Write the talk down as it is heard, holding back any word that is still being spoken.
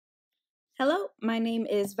Hello, my name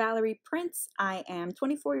is Valerie Prince. I am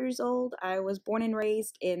 24 years old. I was born and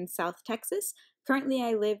raised in South Texas. Currently,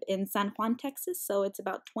 I live in San Juan, Texas, so it's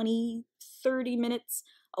about 30 minutes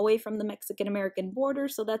away from the Mexican-American border,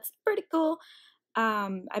 so that's pretty cool.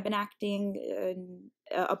 I've been acting in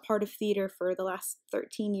a part of theater for the last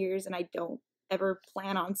 13 years, and I don't ever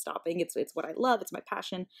plan on stopping. It's what I love. It's my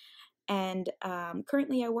passion. And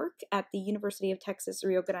currently, I work at the University of Texas,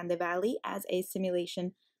 Rio Grande Valley as a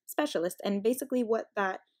simulation specialist. And basically, what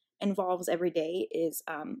that involves every day is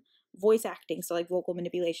voice acting, so like vocal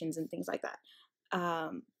manipulations and things like that,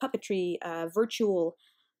 puppetry, virtual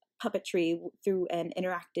puppetry through an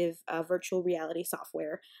interactive virtual reality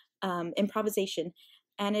software, improvisation,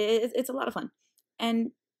 and it's a lot of fun.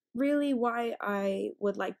 And really, why I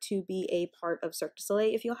would like to be a part of Cirque du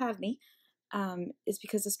Soleil, if you'll have me, is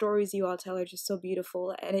because the stories you all tell are just so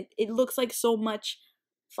beautiful, and it looks like so much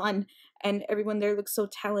fun, and everyone there looks so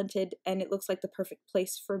talented, and it looks like the perfect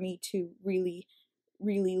place for me to really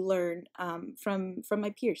learn from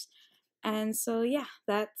my peers. And so yeah,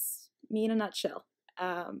 that's me in a nutshell.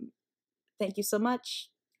 Thank you so much.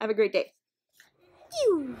 Have a great day.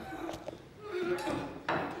 Ew.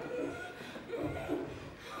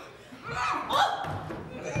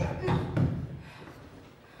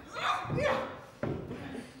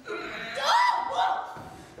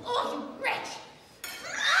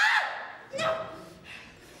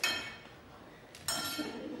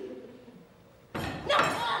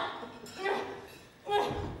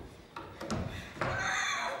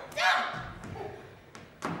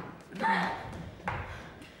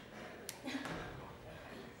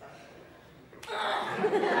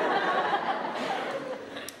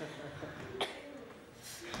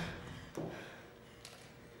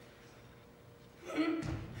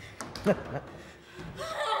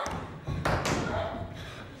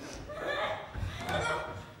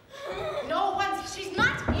 No one, she's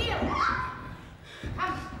not here.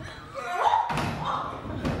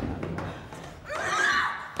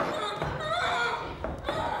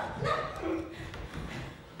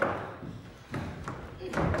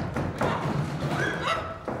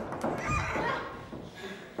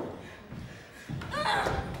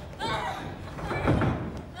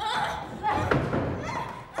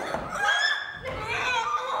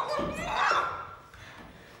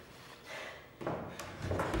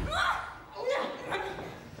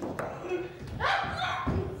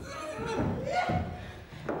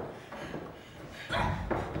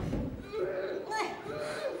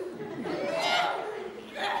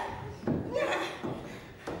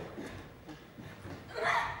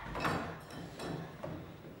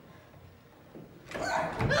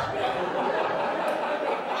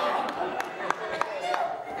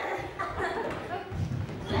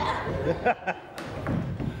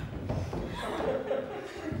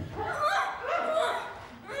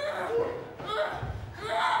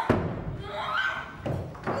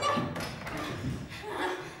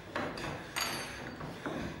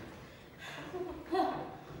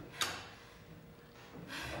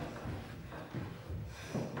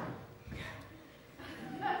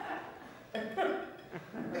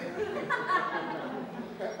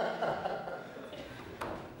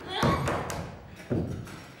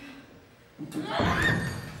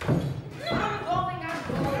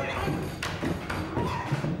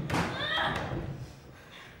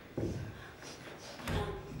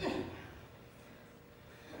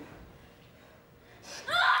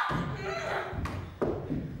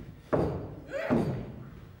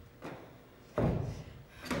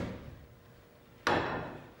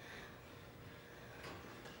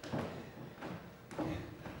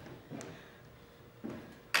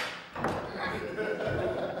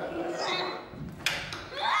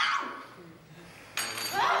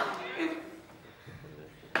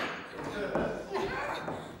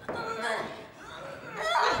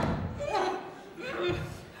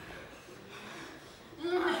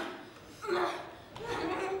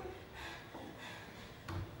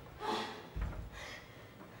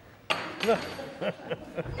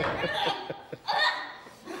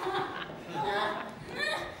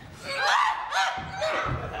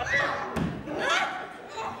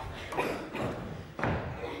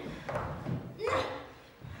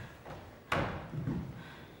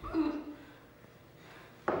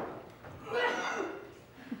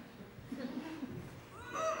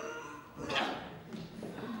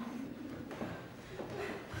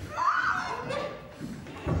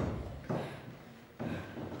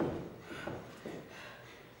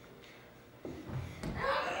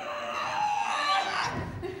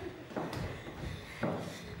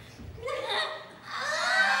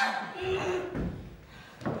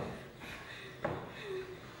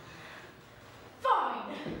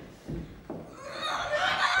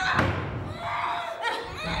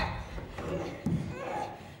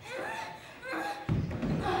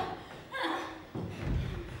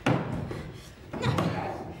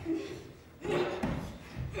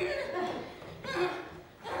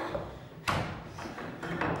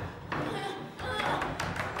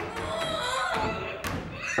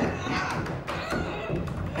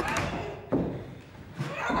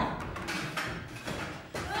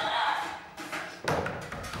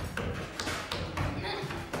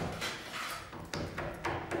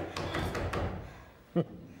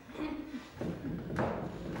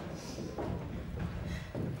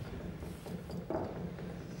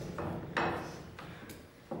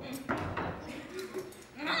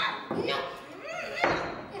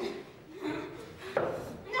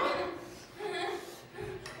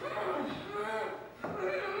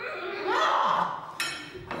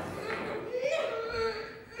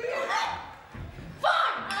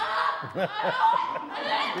 Good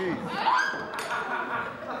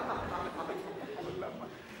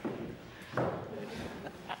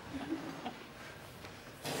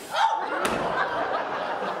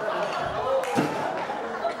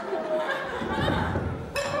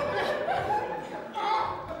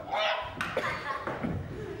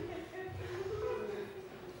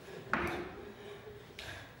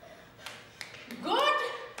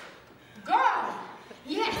girl.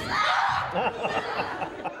 Yes.